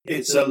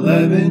It's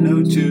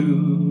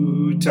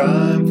 11:02,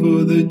 time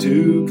for the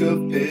Duke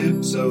of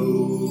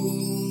Pipso.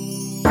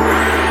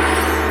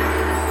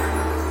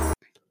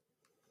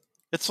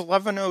 It's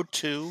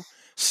 11:02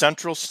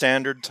 Central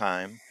Standard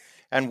Time,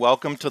 and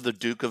welcome to the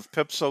Duke of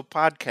Pipso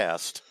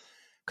podcast,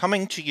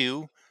 coming to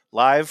you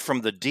live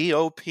from the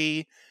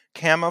DOP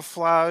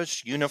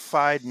Camouflage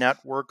Unified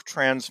Network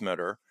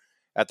transmitter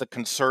at the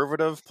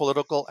Conservative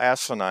Political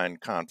Asinine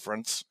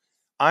Conference.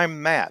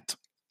 I'm Matt,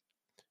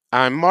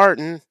 I'm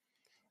Martin.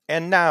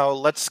 and now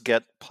let's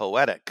get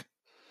poetic.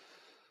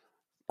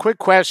 Quick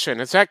question.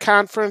 Is that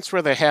conference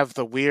where they have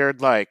the weird,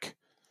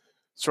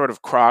 sort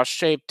of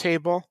cross-shaped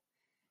table?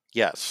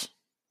 Yes.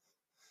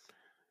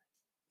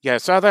 Yeah, I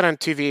saw that on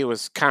TV. It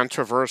was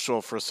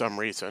controversial for some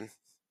reason.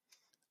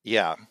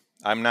 Yeah.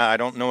 I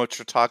don't know what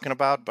you're talking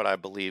about, but I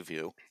believe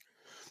you.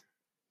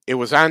 It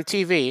was on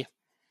TV.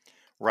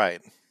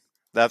 Right.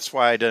 That's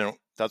why I don't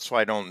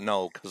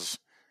know, because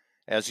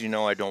as you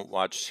know, I don't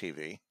watch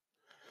TV.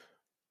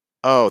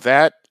 Oh,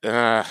 that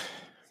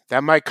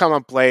might come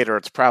up later.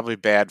 It's probably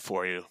bad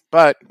for you,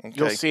 but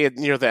you'll Okay. see it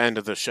near the end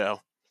of the show.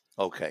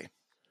 Okay.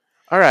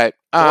 All right.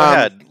 Go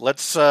ahead.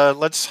 Let's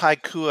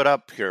haiku it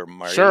up here,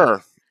 Marty.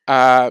 Sure.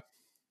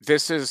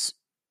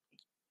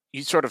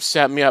 You sort of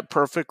set me up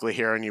perfectly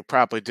here, and you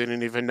probably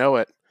didn't even know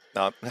it.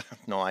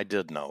 No, I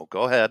did know.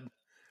 Go ahead.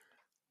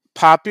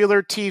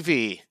 Popular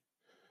TV,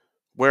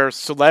 where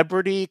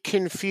celebrity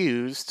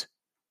confused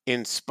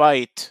in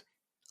spite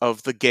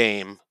of the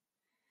game.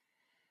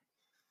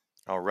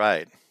 All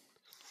right.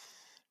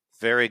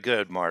 Very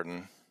good,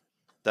 Martin.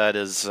 That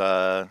is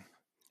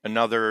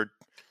another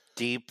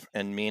deep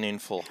and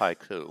meaningful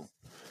haiku.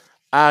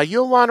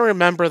 You'll want to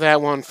remember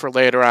that one for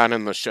later on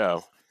in the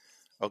show.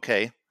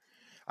 Okay.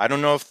 I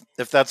don't know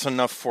if that's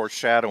enough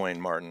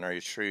foreshadowing, Martin. Are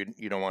you sure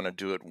you don't want to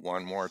do it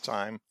one more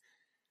time?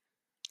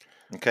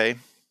 Okay.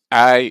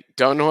 I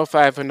don't know if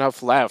I have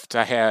enough left.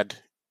 I had,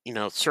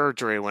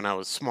 surgery when I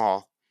was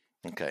small.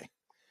 Okay.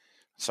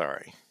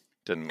 Sorry.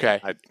 Didn't mean.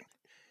 Okay.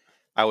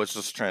 I was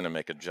just trying to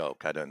make a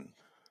joke. I didn't.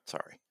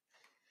 Sorry.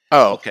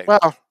 Oh, okay.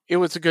 Well, it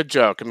was a good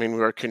joke. I mean, we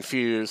were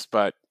confused,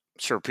 but I'm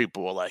sure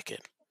people will like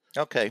it.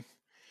 Okay.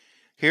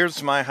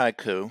 Here's my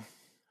haiku.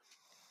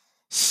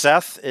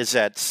 Seth is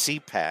at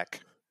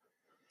CPAC,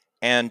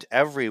 and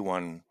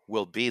everyone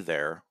will be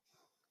there.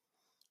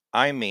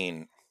 I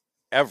mean,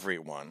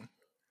 everyone.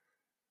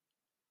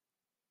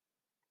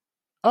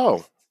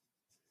 Oh.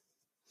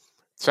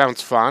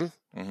 Sounds fun.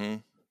 Mm-hmm.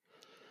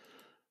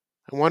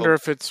 I wonder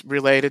if it's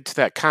related to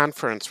that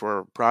conference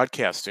we're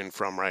broadcasting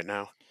from right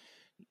now.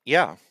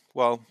 Yeah.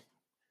 Well,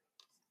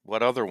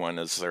 what other one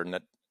is there in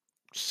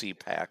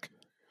CPAC?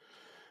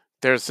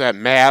 There's that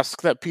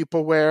mask that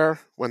people wear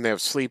when they have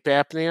sleep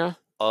apnea.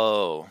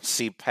 Oh,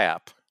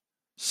 CPAP.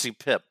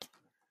 CPIP.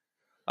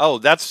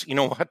 Oh, you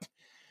know what?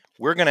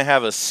 We're going to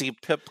have a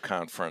CPIP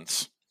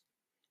conference.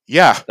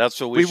 Yeah. That's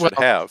what we should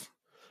have.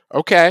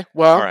 Okay.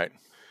 Well, all right.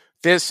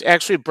 This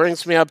actually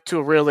brings me up to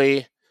a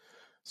really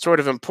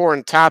sort of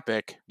important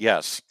topic.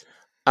 Yes.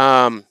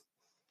 So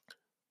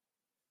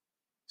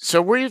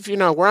we're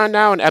on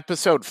now in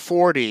episode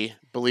 40,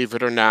 believe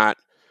it or not.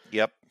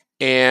 Yep.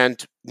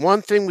 And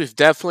one thing we've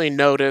definitely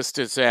noticed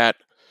is that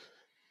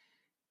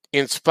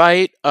in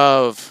spite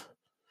of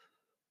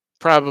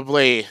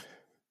probably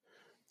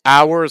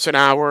hours and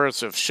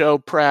hours of show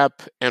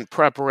prep and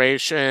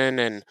preparation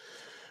and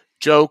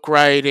joke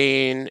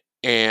writing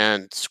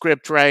and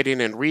script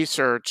writing and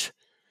research,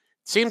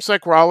 it seems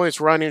like we're always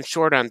running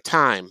short on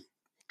time.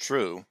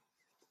 True.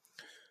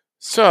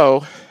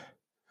 So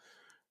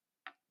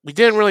we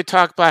didn't really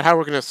talk about how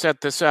we're going to set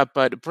this up,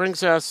 but it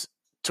brings us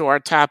to our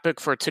topic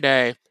for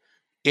today,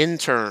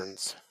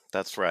 interns.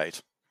 That's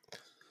right.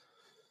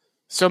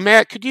 So,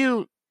 Matt, could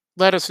you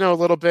let us know a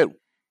little bit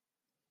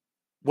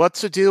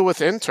what's the deal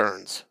with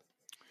interns?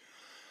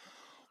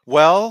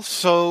 Well,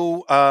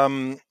 so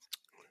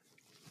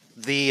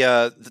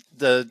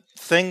the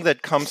thing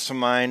that comes to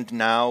mind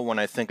now when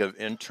I think of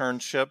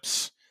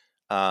internships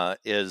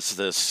is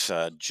this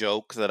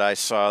joke that I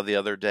saw the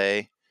other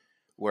day,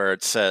 where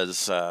it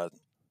says the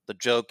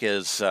joke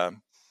is,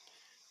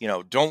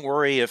 don't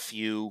worry if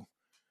you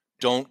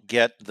don't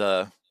get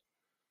the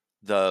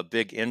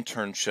big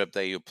internship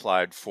that you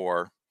applied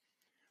for.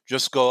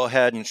 Just go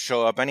ahead and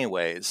show up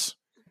anyways.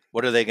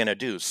 What are they going to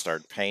do?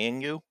 Start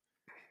paying you?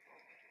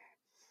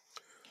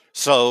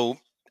 So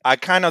I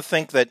kind of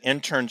think that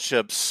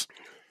internships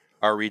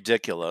are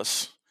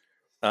ridiculous.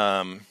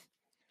 But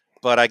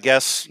I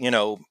guess,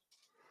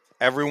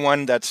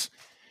 everyone that's,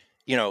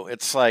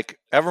 it's like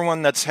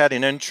everyone that's had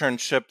an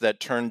internship that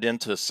turned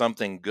into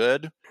something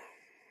good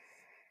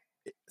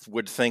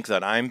would think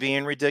that I'm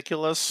being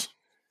ridiculous.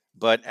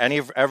 But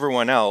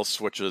everyone else,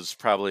 which is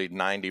probably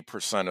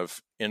 90%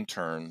 of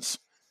interns,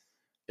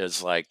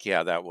 is like,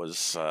 yeah, that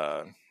was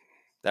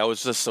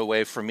just a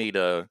way for me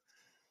to,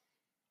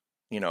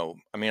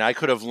 I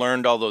could have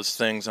learned all those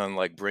things on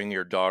like Bring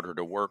Your Daughter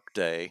to Work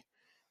Day,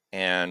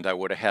 and I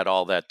would have had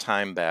all that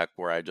time back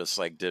where I just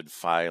like did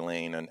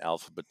filing and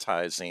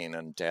alphabetizing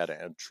and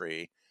data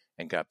entry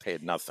and got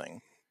paid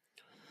nothing.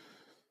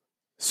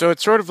 So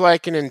it's sort of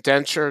like an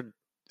indentured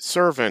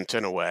servant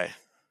in a way.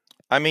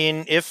 I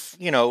mean, if,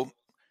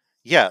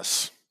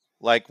 yes,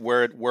 like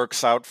where it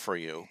works out for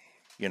you,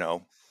 you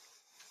know.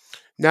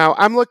 Now,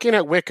 I'm looking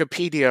at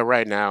Wikipedia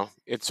right now.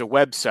 It's a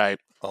website.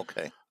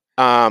 Okay.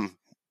 Have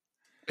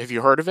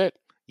you heard of it?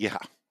 Yeah.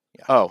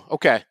 Oh,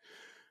 okay.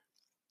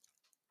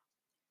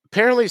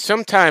 Apparently,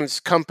 sometimes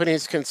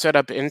companies can set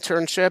up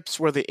internships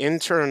where the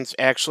interns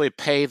actually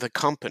pay the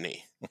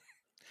company.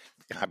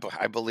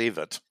 I believe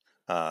it.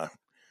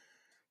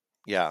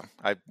 Yeah,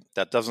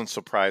 that doesn't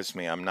surprise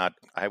me.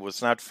 I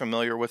was not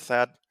familiar with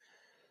that,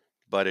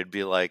 but it'd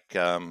be like,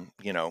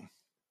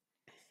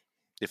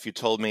 if you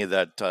told me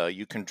that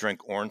you can drink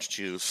orange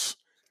juice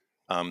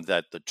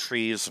that the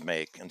trees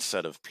make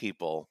instead of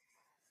people,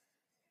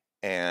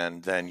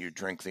 and then you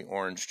drink the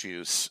orange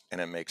juice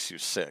and it makes you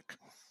sick.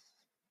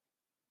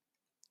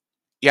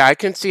 Yeah, I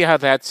can see how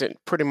that's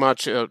pretty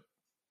much a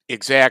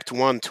exact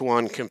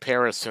one-to-one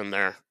comparison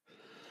there.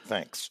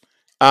 Thanks.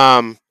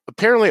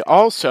 Apparently,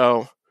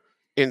 also,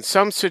 in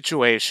some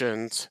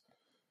situations,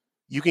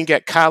 you can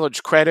get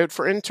college credit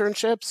for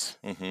internships.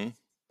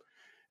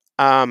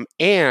 Mm-hmm.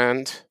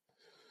 And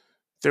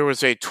there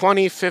was a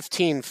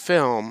 2015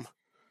 film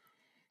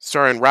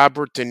starring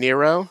Robert De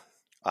Niro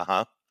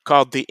Uh-huh.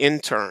 called The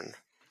Intern.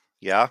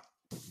 Yeah.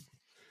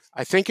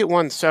 I think it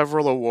won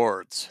several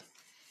awards.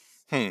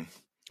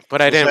 But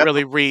I Was didn't that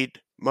really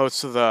read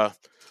most of the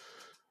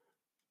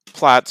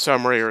plot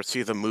summary or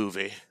see the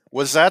movie.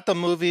 Was that the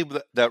movie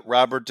that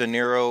Robert De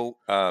Niro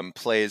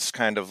plays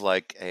kind of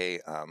like a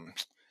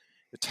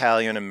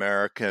Italian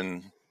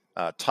American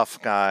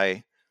tough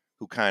guy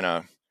who kind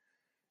of,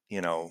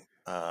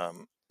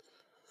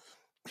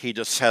 he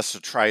just has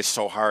to try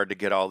so hard to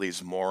get all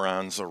these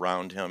morons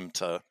around him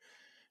to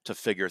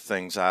figure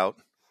things out?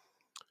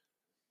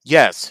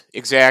 Yes,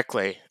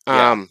 exactly.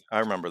 Yeah, I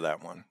remember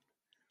that one.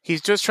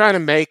 He's just trying to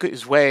make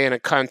his way in a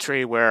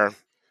country where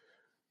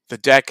the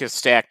deck is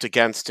stacked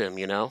against him,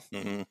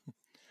 Mm-hmm.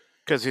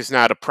 Because he's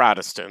not a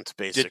Protestant,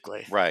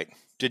 basically. Right.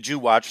 Did you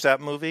watch that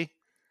movie?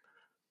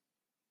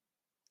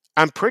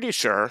 I'm pretty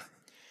sure.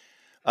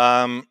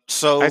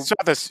 So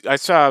I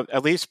saw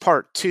at least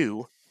part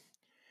 2.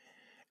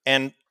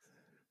 And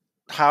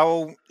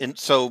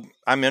so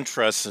I'm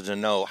interested to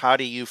know, how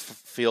do you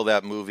feel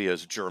that movie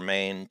is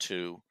germane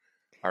to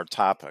our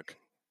topic?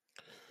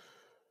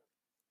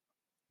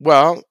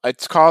 Well,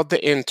 it's called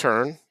The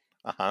Intern.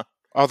 Uh-huh.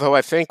 Although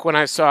I think when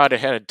I saw it,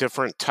 it had a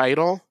different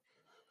title.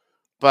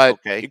 But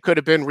Okay. it could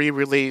have been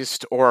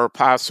re-released, or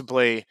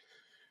possibly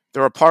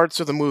there were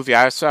parts of the movie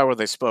I saw where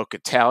they spoke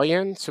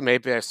Italian, so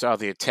maybe I saw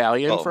the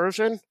Italian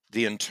version.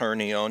 The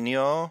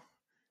Internionio?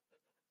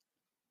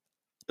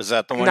 Is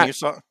that the one you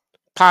saw?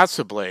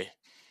 Possibly.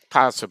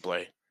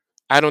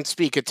 I don't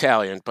speak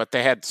Italian, but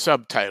they had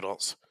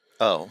subtitles.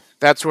 Oh.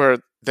 That's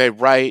where they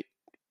write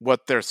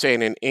what they're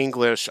saying in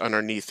English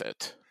underneath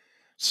it.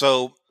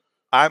 So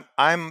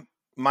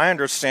my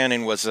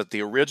understanding was that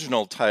the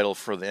original title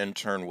for The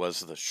Intern was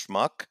The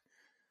Schmuck,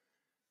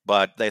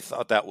 but they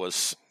thought that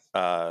was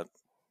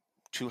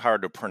too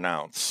hard to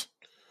pronounce.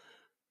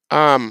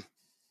 According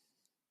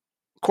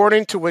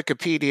to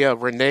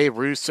Wikipedia, Rene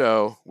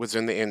Russo was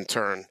in The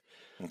Intern.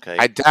 Okay.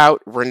 I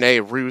doubt Rene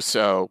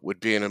Russo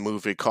would be in a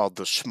movie called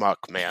The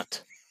Schmuck,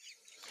 Matt.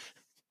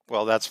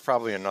 Well, that's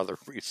probably another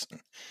reason.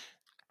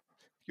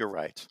 You're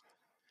right.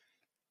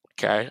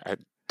 Okay, I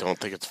don't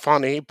think it's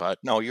funny, but...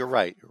 No, you're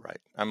right.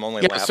 I'm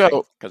only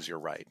laughing because you're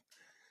right.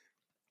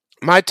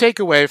 My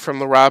takeaway from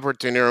the Robert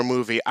De Niro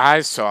movie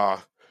I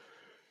saw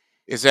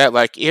is that,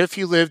 like, if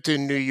you lived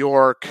in New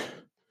York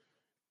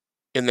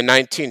in the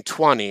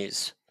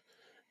 1920s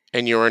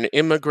and you're an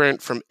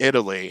immigrant from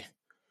Italy,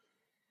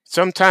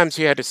 sometimes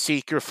you had to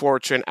seek your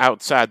fortune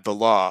outside the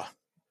law.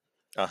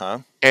 Uh-huh.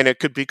 And it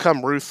could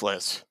become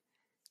ruthless.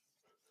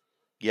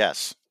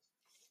 Yes.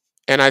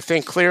 And I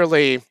think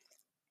clearly,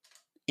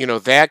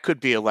 that could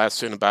be a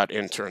lesson about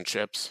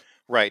internships.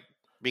 Right.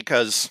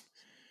 Because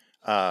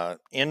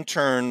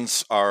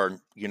interns are,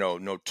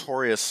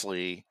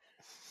 notoriously,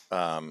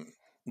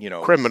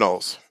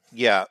 criminals.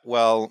 Yeah.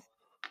 Well,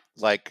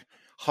 like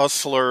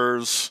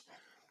hustlers,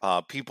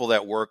 people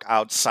that work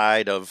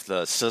outside of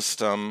the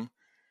system.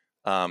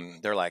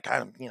 They're like,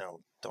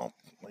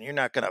 you're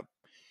not going to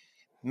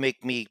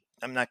make me,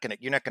 you're not going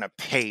to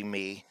pay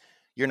me.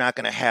 You're not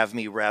going to have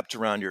me wrapped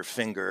around your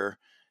finger.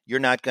 You're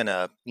not going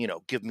to,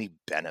 give me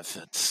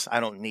benefits. I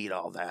don't need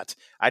all that.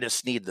 I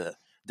just need the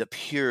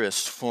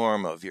purest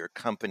form of your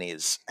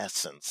company's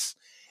essence.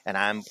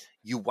 And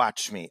you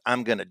watch me.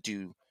 I'm going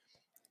to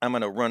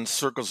run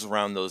circles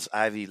around those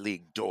Ivy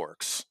League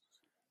dorks.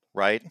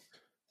 Right?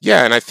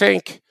 Yeah. And I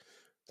think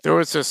there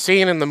was a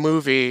scene in the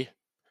movie,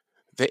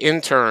 The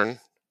Intern,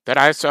 that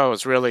I saw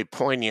was really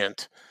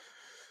poignant.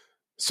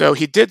 So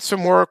he did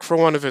some work for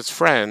one of his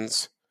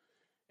friends,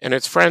 and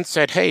his friend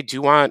said, "Hey, do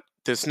you want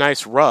this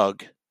nice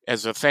rug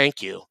as a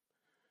thank you?"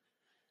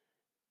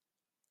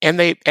 And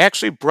they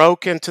actually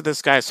broke into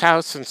this guy's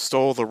house and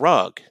stole the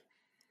rug.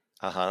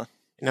 Uh-huh.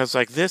 And I was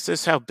like, this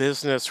is how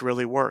business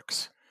really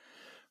works.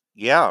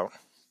 Yeah,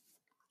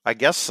 I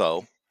guess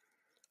so.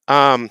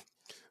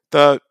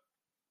 The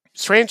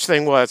strange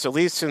thing was, at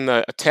least in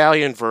the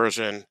Italian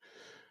version,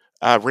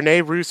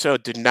 Rene Russo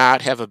did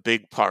not have a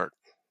big part.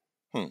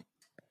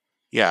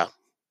 Yeah,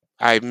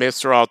 I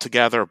missed her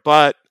altogether,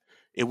 but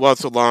it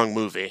was a long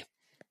movie.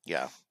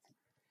 Yeah.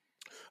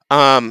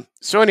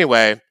 So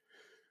anyway,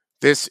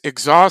 this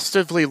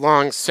exhaustively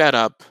long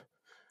setup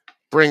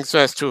brings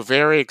us to a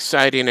very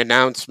exciting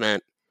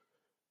announcement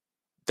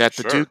that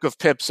the Sure. Duke of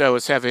Pipso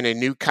is having a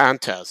new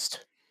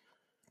contest.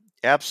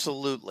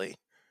 Absolutely.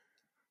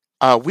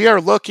 We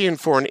are looking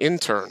for an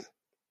intern.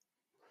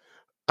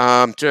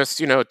 Just,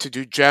 to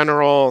do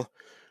general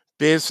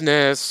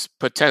business,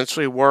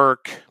 potentially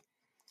work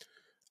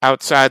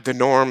outside the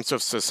norms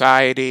of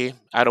society.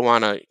 I don't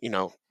want to,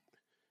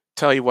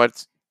 tell you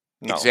what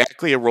No.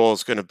 exactly a role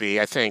is going to be.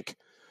 I think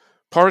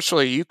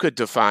partially you could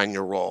define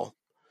your role.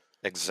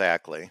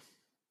 Exactly.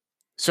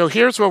 So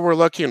here's what we're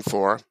looking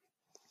for: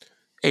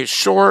 a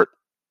short,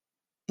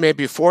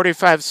 maybe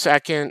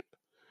 45-second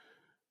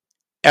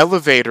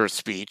elevator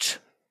speech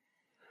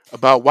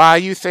about why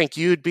you think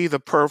you'd be the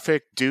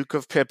perfect Duke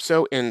of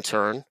Pipso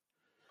intern.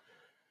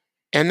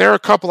 And there are a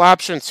couple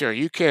options here.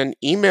 You can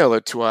email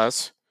it to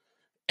us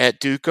at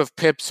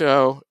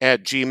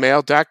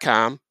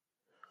dukeofpipso@gmail.com.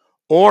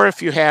 Or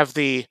if you have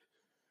the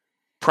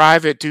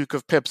private Duke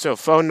of Pipso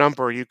phone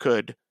number, you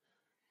could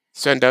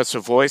send us a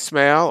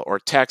voicemail or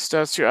text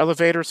us your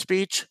elevator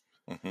speech.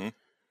 Mm-hmm.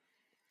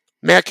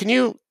 Matt, can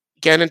you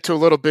get into a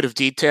little bit of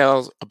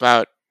details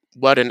about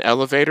what an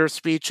elevator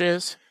speech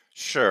is?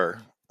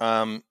 Sure.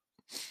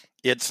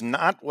 It's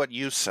not what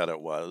you said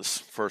it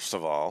was, first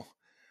of all.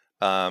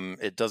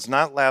 It does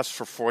not last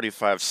for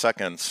 45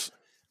 seconds.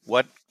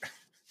 What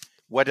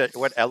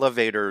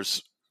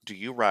elevators do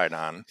you ride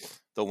on?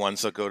 The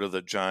ones that go to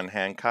the John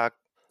Hancock,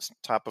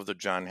 top of the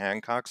John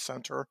Hancock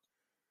Center?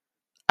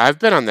 I've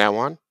been on that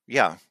one.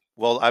 Yeah.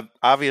 Well,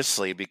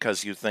 obviously,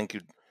 because you think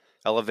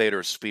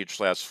elevator speech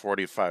lasts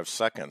 45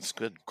 seconds.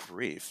 Good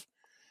grief.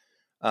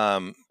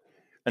 An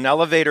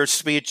elevator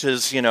speech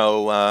is,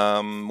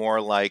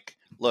 more like,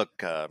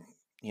 look,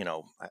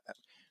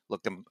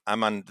 look,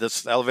 I'm on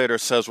this elevator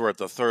says we're at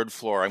the 3rd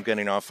floor. I'm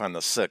getting off on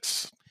the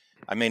 6th.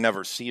 I may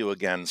never see you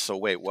again. So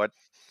wait, what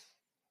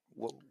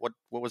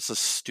was the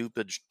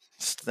stupid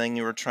thing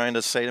you were trying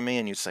to say to me?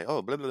 And you say,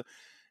 oh, blah, blah,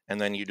 and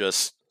then you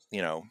just,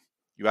 you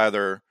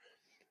either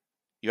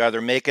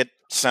make it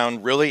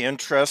sound really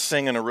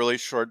interesting in a really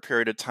short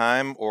period of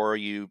time, or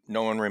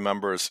no one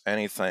remembers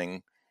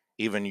anything,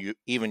 even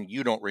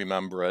you don't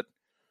remember it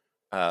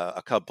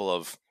a couple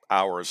of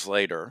hours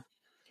later.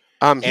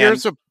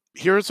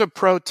 Here's a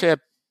pro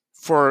tip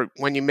for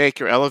when you make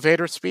your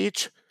elevator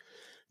speech.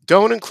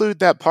 Don't include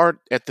that part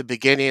at the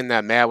beginning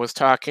that Matt was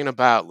talking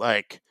about,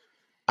 like,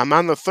 I'm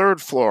on the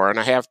 3rd floor and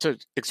I have to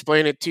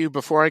explain it to you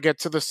before I get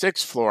to the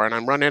 6th floor and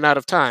I'm running out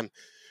of time,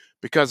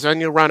 because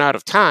then you'll run out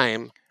of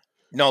time.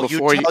 No, you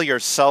tell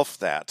yourself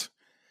that,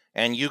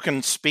 and you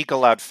can speak a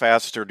lot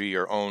faster to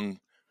your own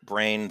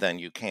brain than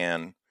you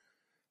can.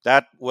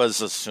 That was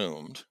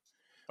assumed.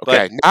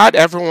 Okay, not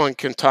everyone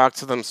can talk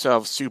to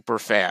themselves super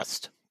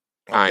fast.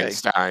 Okay.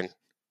 Einstein.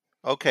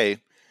 Okay.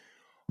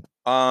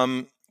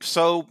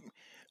 So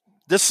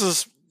this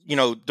is,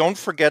 don't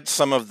forget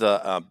some of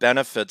the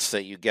benefits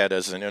that you get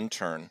as an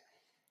intern.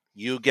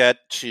 You get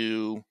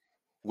to,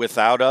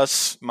 without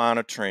us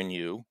monitoring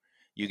you,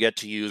 you get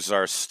to use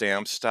our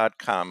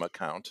stamps.com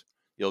account.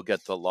 You'll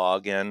get the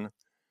login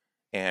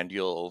and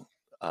you'll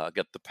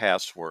get the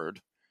password.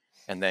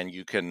 And then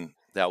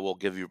that will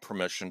give you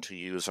permission to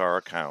use our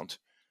account,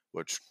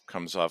 which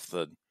comes off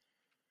the,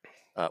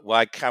 I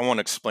won't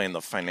explain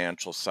the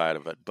financial side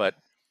of it, but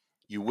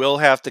you will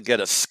have to get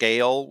a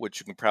scale, which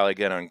you can probably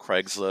get on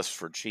Craigslist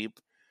for cheap.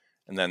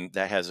 And then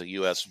that has a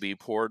USB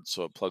port,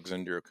 so it plugs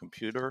into your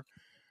computer.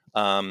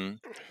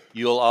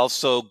 You'll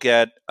also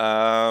get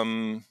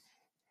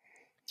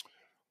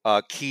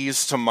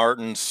keys to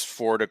Martin's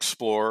Ford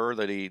Explorer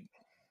that he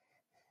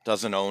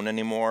doesn't own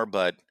anymore,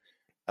 but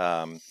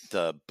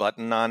the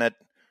button on it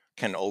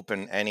can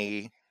open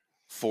any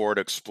Ford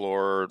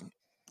Explorer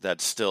that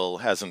still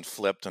hasn't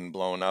flipped and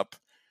blown up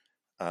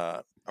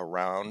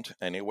around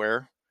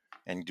anywhere,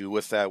 and do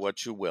with that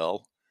what you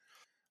will.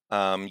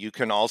 You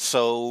can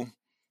also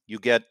you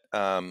get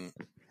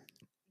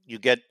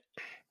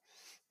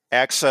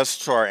access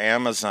to our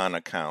Amazon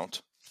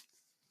account,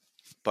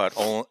 but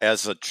only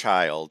as a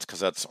child, because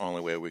that's the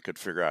only way we could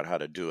figure out how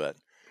to do it.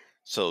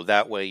 So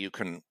that way you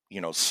can,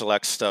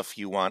 select stuff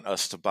you want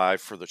us to buy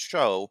for the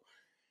show,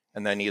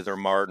 and then either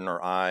Martin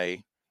or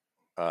I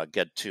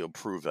get to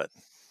approve it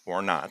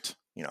or not.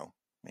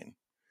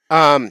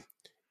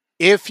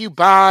 If you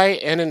buy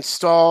and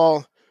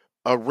install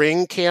a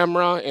Ring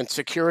camera and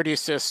security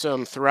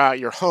system throughout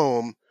your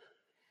home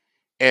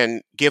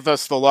and give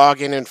us the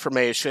login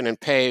information and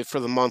pay for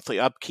the monthly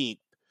upkeep,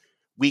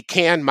 we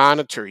can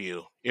monitor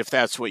you if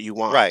that's what you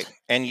want. Right.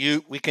 And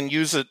we can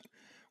use it.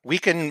 We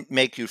can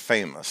make you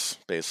famous,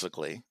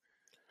 basically.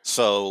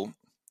 So,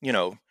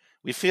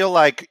 we feel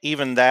like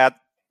even that,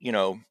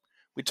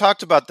 we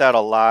talked about that a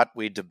lot.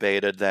 We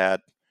debated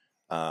that.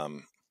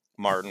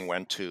 Martin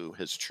went to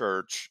his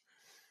church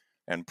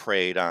and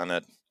prayed on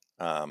it.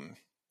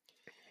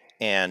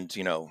 And,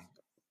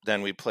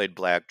 then we played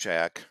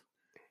blackjack.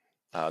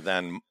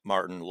 Then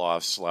Martin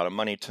lost a lot of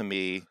money to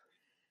me.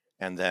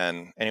 And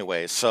then,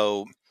 anyway,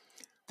 so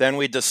then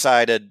we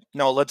decided,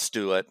 no, let's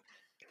do it.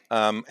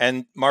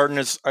 And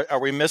Martin, are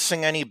we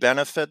missing any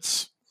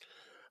benefits?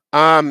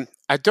 I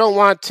didn't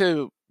want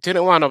to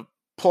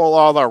pull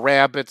all our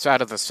rabbits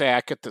out of the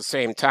sack at the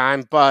same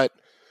time, but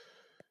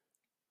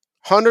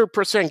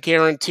 100%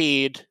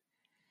 guaranteed,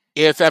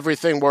 if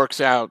everything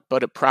works out,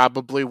 but it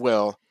probably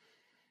will,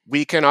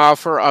 we can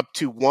offer up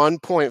to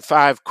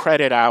 1.5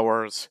 credit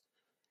hours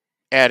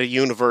at a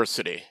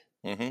university.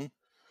 Mm-hmm.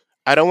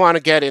 I don't want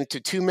to get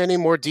into too many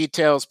more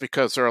details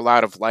because there are a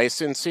lot of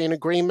licensing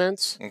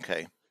agreements.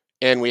 Okay.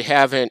 And we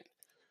haven't,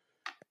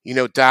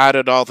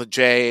 dotted all the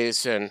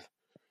J's and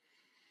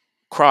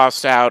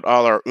crossed out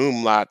all our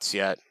umlauts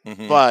yet.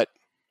 Mm-hmm. But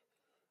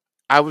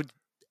I would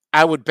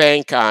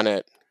bank on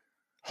it.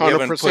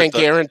 100%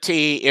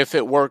 guarantee if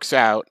it works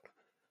out,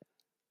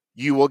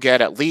 you will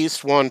get at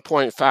least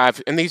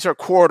 1.5, and these are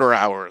quarter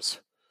hours.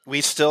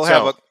 We still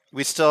have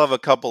a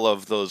couple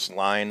of those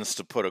lines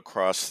to put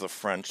across the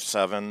French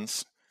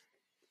sevens.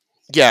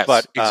 Yes,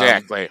 but,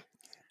 exactly.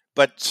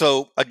 But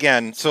so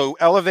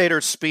elevator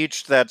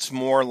speech, that's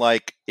more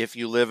like if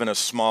you live in a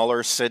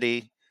smaller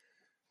city,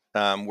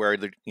 where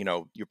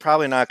you're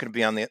probably not going to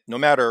be no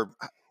matter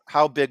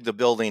how big the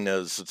building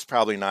is, it's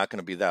probably not going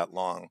to be that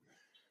long.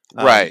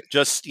 Right.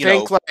 Just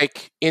think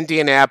like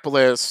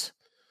Indianapolis,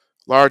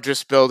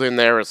 largest building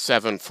there is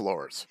 7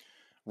 floors.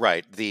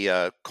 Right.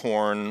 The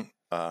Corn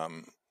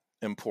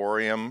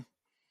Emporium.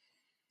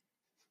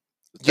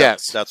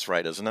 Yes, that's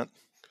right, isn't it?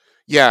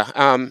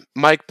 Yeah.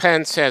 Mike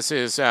Pence has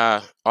his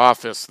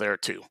office there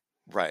too.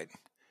 Right.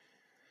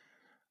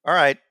 All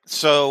right.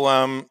 So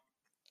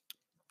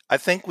I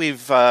think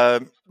we've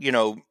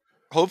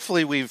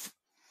hopefully we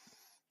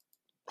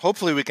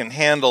can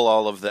handle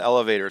all of the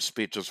elevator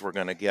speeches we're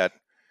going to get.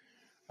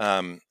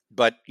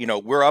 But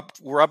we're up.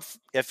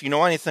 If you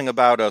know anything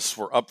about us,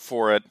 we're up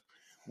for it.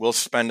 We'll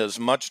spend as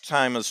much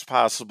time as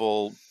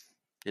possible.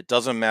 It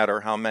doesn't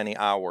matter how many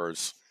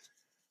hours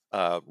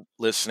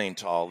listening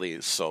to all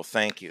these. So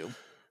thank you.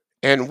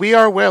 And we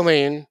are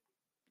willing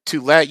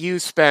to let you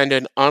spend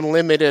an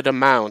unlimited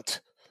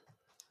amount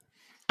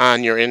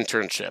on your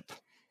internship.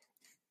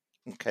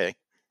 Okay.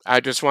 I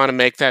just want to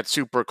make that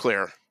super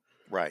clear.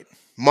 Right.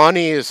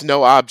 Money is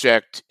no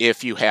object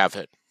if you have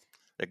it.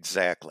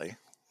 Exactly.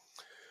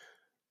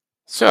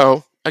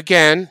 So,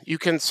 again, you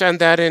can send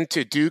that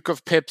into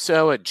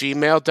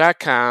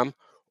dukeofpipso@gmail.com,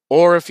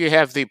 or if you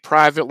have the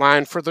private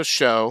line for the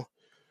show,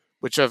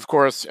 which, of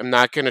course, I'm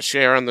not going to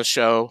share on the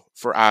show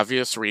for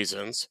obvious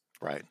reasons.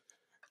 Right.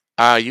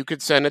 You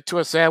could send it to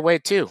us that way,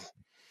 too.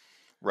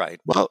 Right.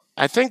 Well,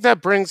 I think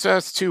that brings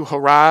us to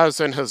hurrahs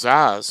and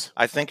huzzahs.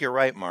 I think you're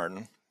right,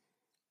 Martin.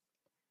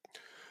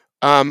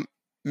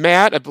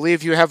 Matt, I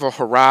believe you have a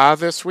hurrah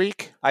this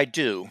week. I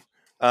do.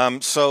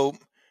 So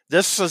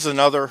this is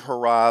another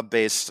hurrah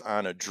based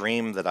on a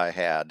dream that I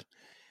had,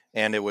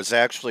 and it was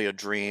actually a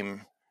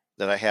dream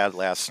that I had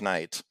last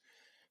night.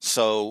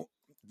 So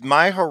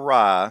my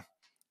hurrah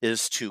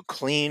is to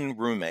clean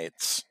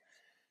roommates.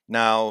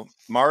 Now,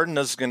 Martin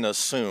is going to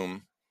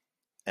assume,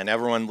 and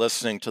everyone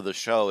listening to the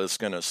show is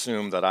going to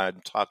assume that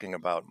I'm talking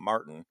about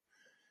Martin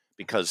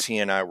because he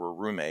and I were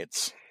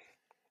roommates.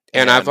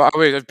 And I've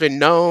always been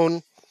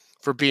known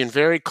for being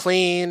very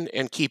clean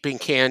and keeping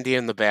candy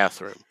in the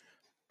bathroom.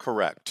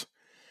 Correct.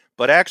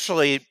 But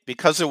actually,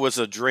 because it was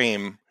a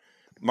dream,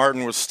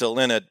 Martin was still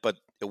in it, but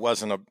it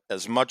wasn't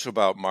as much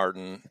about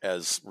Martin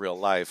as real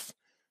life,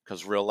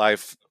 because real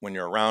life, when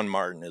you're around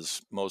Martin,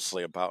 is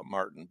mostly about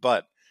Martin.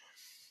 But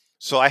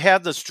so I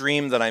had this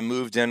dream that I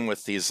moved in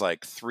with these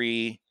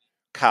 3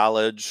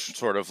 college,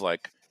 sort of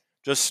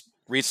just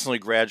recently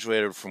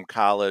graduated from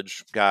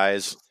college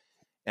guys.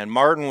 And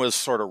Martin was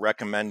sort of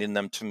recommending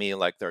them to me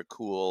like they're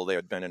cool. They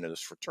had been in his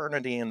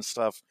fraternity and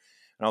stuff.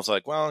 And I was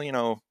like, well,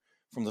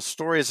 from the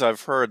stories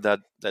I've heard,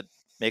 that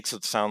makes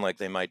it sound like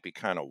they might be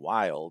kind of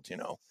wild,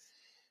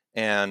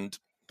 And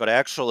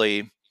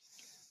the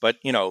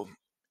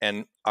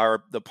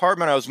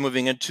apartment I was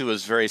moving into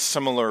is very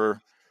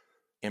similar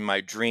in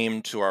my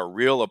dream to our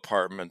real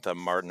apartment that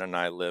Martin and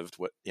I lived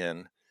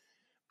in.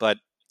 But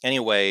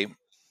anyway,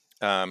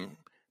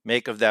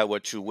 make of that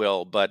what you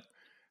will. But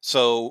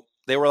so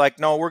they were like,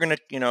 no, this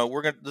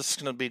is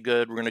going to be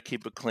good. We're going to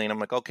keep it clean. I'm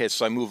like, okay.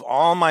 So I move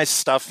all my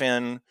stuff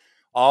in,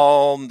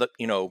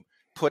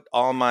 put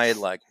all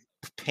my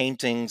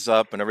paintings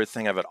up and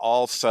everything. I have it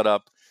all set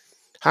up.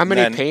 How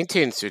many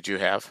paintings did you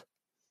have?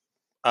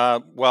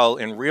 Well,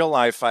 in real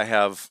life, I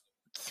have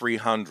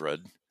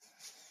 300.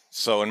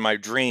 So in my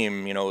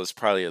dream, it was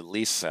probably at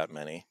least that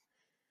many.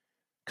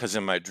 Because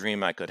in my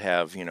dream, I could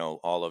have,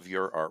 all of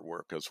your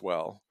artwork as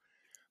well.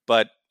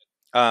 But,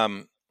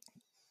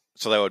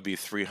 so that would be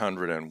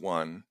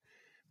 301.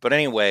 But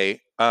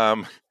anyway,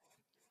 sorry,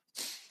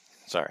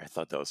 I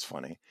thought that was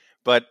funny.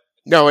 But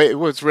no, it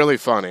was really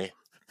funny.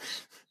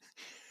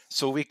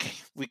 So we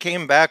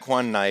came back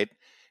one night,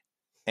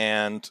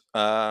 and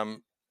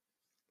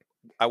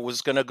I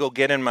was gonna go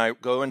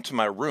into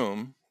my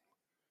room,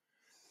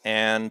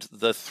 and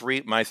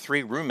my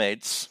three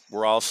roommates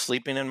were all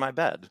sleeping in my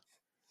bed,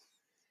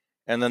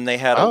 and then they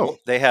had Oh,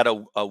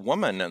 a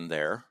woman in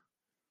there,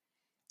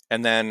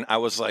 and then I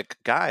was like,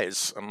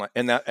 guys, I'm like,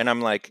 and I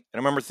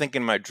remember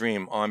thinking in my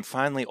dream, oh, I'm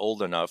finally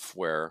old enough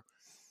where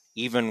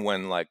even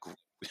when like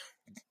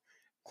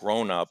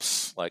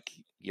grown-ups, like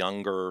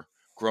younger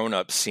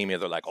grown-ups see me,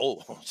 they're like,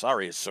 oh,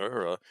 sorry,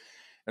 sir.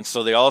 And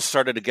so they all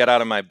started to get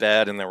out of my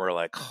bed, and they were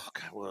like, oh,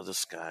 God, well,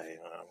 this guy,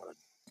 what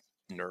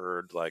a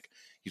nerd, like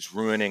he's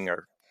ruining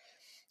our.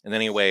 And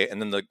anyway,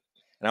 and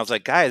I was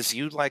like, guys,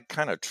 you like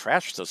kind of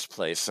trashed this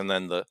place. And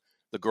then the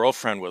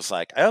girlfriend was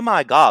like, oh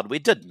my God, we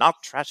did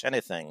not trash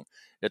anything.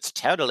 It's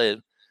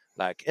totally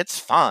like, it's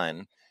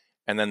fine.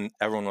 And then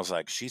everyone was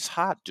like, she's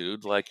hot,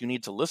 dude. Like, you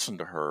need to listen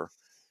to her.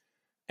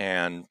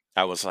 And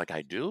I was like,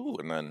 I do.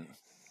 And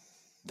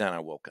then I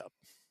woke up.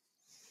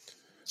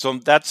 So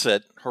that's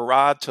it.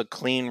 Hurrah to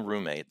clean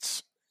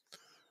roommates.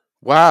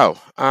 wow.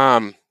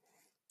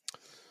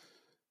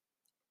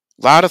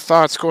 Lot of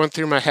thoughts going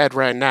through my head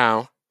right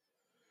now.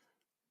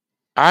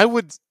 I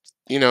would,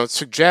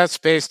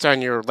 suggest based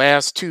on your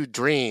last two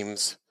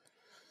dreams,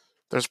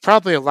 there's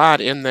probably a lot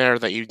in there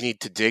that you need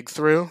to dig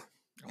through.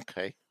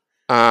 Okay.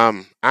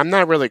 I'm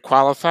not really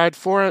qualified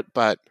for it,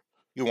 but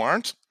You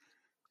aren't?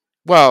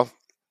 well,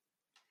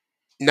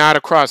 not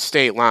across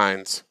state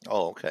lines,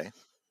 Oh, okay.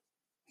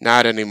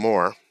 not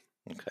anymore.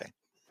 Okay.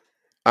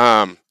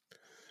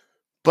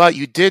 But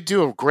you did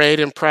do a great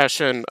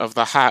impression of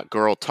the hot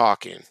girl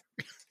talking.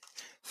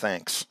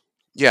 Thanks.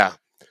 Yeah.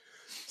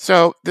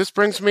 So this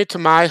brings me to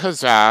my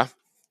huzzah.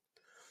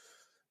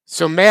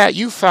 So Matt,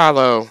 you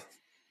follow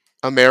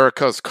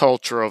America's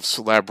culture of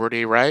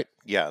celebrity, right?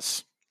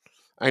 Yes.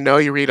 I know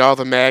you read all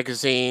the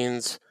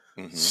magazines,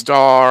 Mhm.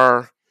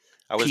 Star,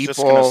 I was just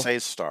People. going to say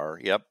Star.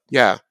 Yep.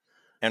 Yeah,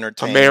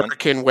 Entertainment.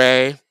 American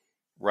Way.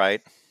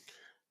 Right.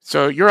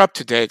 So you're up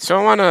to date. So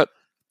I want to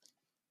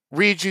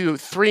read you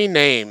three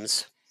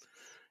names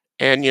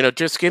and,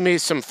 just give me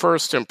some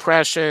first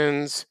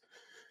impressions,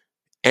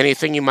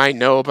 anything you might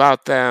know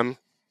about them.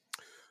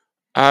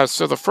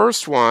 So the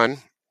first one,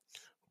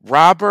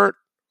 Robert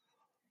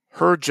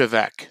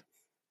Herjavec.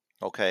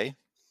 Okay.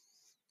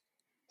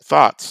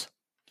 Thoughts?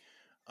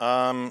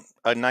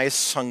 A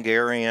nice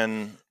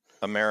Hungarian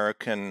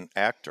American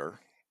actor.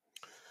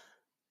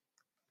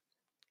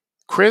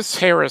 Chris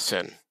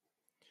Harrison.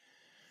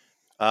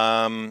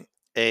 A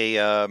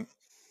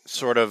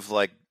sort of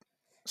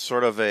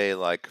a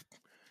like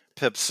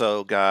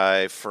Pipso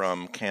guy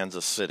from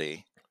Kansas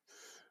City.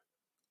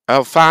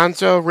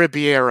 Alfonso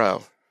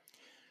Ribeiro.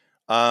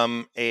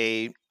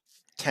 A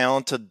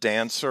talented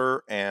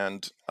dancer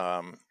and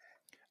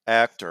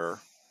actor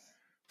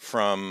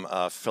from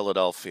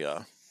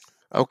Philadelphia.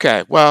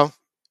 Okay, well,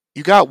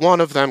 you got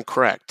one of them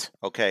correct.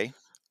 Okay.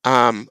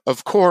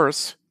 Of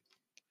course,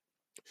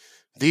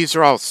 these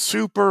are all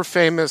super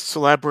famous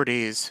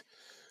celebrities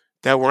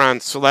that were on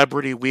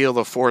Celebrity Wheel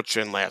of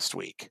Fortune last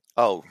week.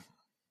 Oh.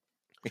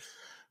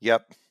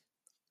 Yep.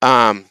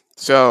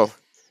 So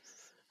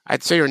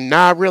I'd say you're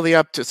not really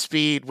up to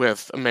speed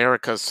with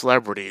America's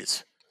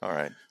celebrities. All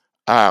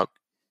right.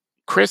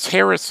 Chris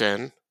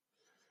Harrison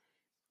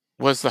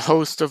was the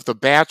host of The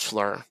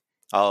Bachelor.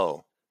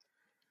 Oh.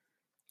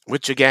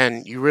 Which,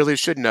 again, you really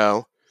should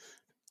know.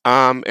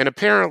 And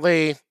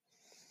apparently,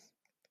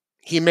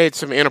 he made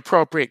some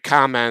inappropriate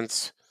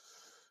comments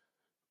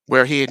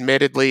where he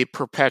admittedly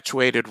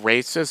perpetuated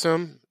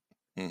racism.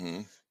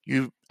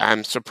 Mm-hmm.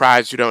 I'm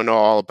surprised you don't know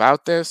all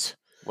about this.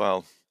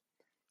 Well,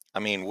 I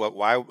mean,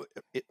 why?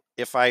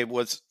 If I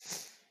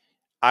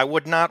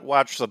would not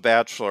watch The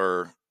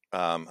Bachelor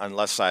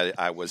unless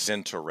I was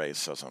into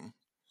racism.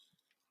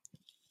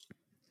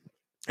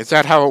 Is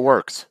that how it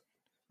works?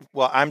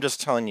 Well, I'm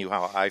just telling you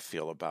how I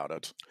feel about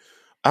it.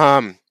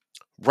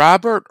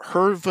 Robert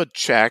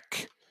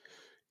Herjavec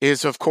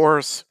is, of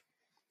course,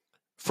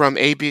 from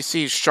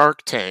ABC's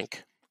Shark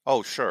Tank.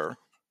 Oh, sure.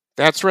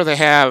 That's where they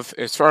have,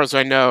 as far as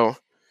I know,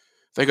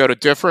 they go to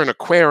different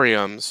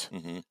aquariums,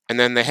 mm-hmm. and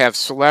then they have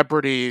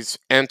celebrities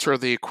enter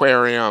the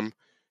aquarium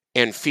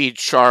and feed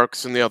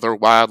sharks and the other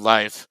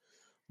wildlife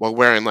while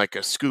wearing like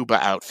a scuba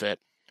outfit.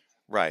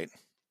 Right.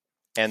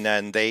 And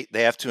then they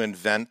have to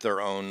invent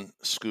their own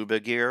scuba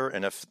gear,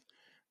 and if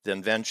the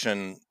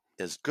invention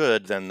is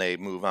good, then they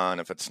move on.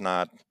 If it's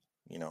not,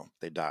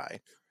 they die.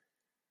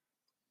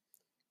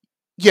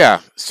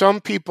 Yeah,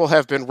 some people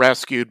have been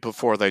rescued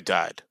before they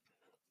died,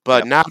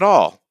 but not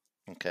all.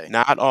 Okay.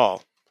 Not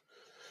all.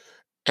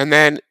 And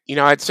then,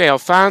 I'd say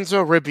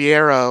Alfonso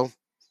Ribeiro,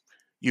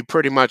 you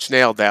pretty much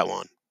nailed that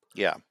one.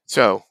 Yeah.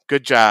 So,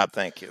 good job.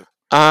 Thank you.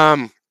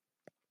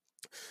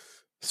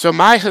 So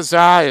my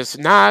huzzah is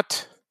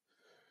not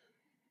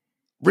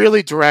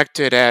really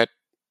directed at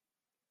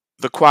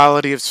the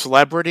quality of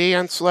celebrity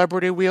on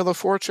Celebrity Wheel of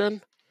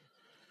Fortune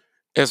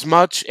as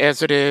much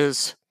as it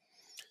is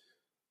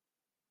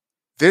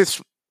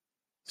this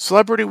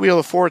Celebrity Wheel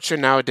of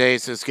Fortune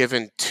nowadays is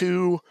given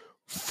 2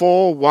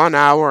 full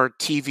 1-hour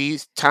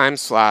TV time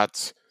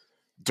slots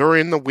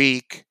during the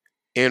week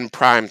in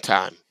prime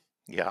time.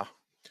 Yeah.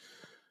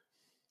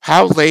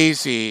 How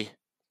lazy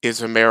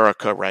is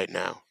America right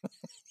now?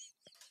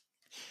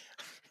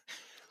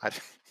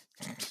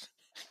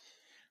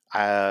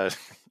 I,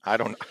 I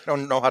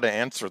don't know how to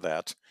answer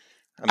that.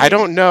 I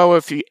don't know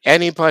if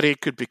anybody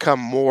could become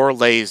more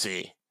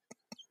lazy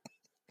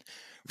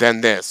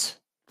than this.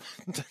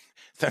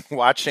 Than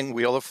watching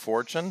Wheel of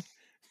Fortune?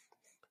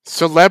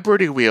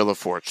 Celebrity Wheel of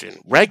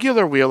Fortune.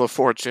 Regular Wheel of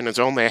Fortune is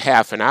only a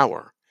half an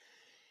hour.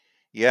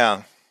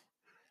 Yeah.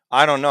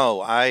 I don't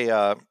know.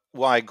 I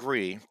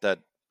agree that,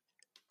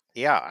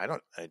 yeah,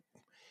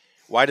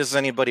 why does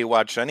anybody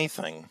watch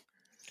anything?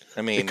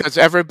 I mean, because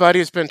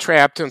everybody's been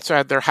trapped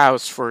inside their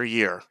house for a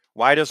year.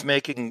 Why does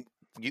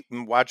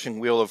watching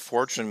Wheel of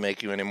Fortune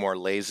make you any more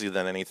lazy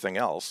than anything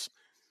else?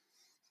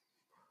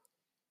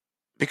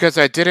 Because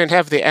I didn't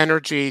have the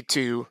energy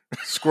to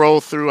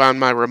scroll through on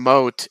my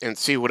remote and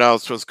see what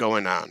else was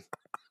going on.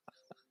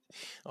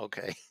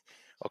 Okay,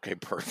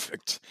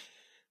 perfect.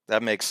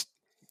 That makes,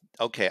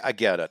 okay, I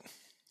get it.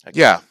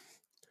 Yeah.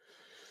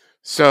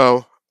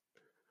 So,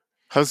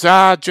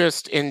 huzzah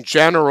just in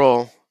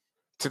general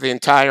to the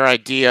entire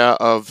idea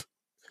of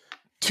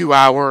 2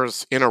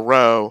 hours in a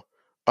row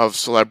of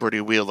Celebrity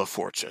Wheel of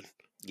Fortune.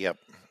 Yep.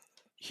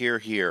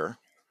 Here.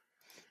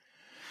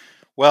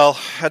 Well,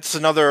 that's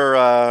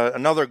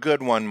another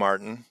good one,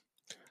 Martin.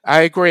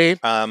 I agree.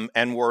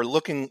 And we're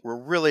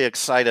really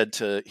excited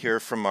to hear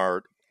from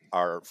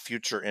our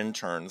future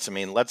interns. I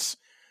mean,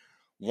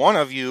 one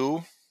of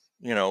you,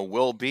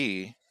 will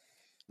be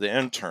the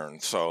intern.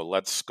 So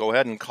let's go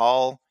ahead and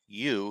call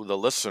you, the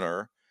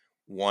listener,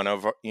 one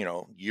of,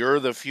 you're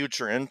the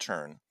future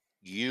intern.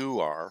 You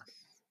are.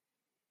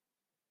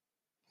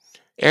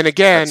 And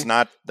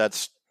again,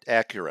 that's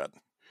accurate.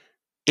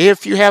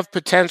 If you have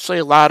potentially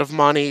a lot of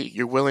money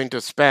you're willing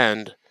to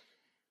spend,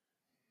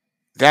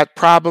 that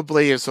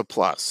probably is a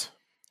plus.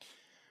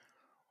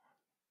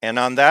 And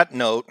on that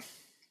note,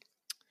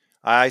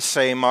 I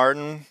say,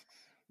 Martin,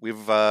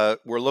 we're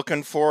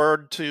looking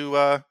forward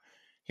to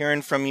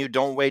hearing from you.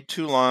 Don't wait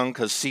too long,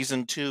 because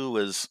season 2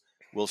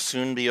 will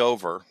soon be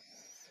over,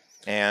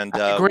 and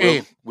I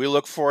agree. we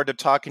look forward to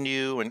talking to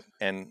you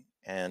and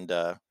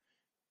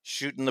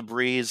shooting the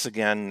breeze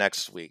again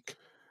next week.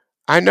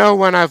 I know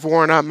when I've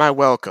worn out my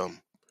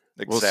welcome.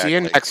 Exactly. We'll see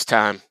you next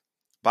time.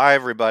 Bye,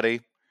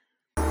 everybody.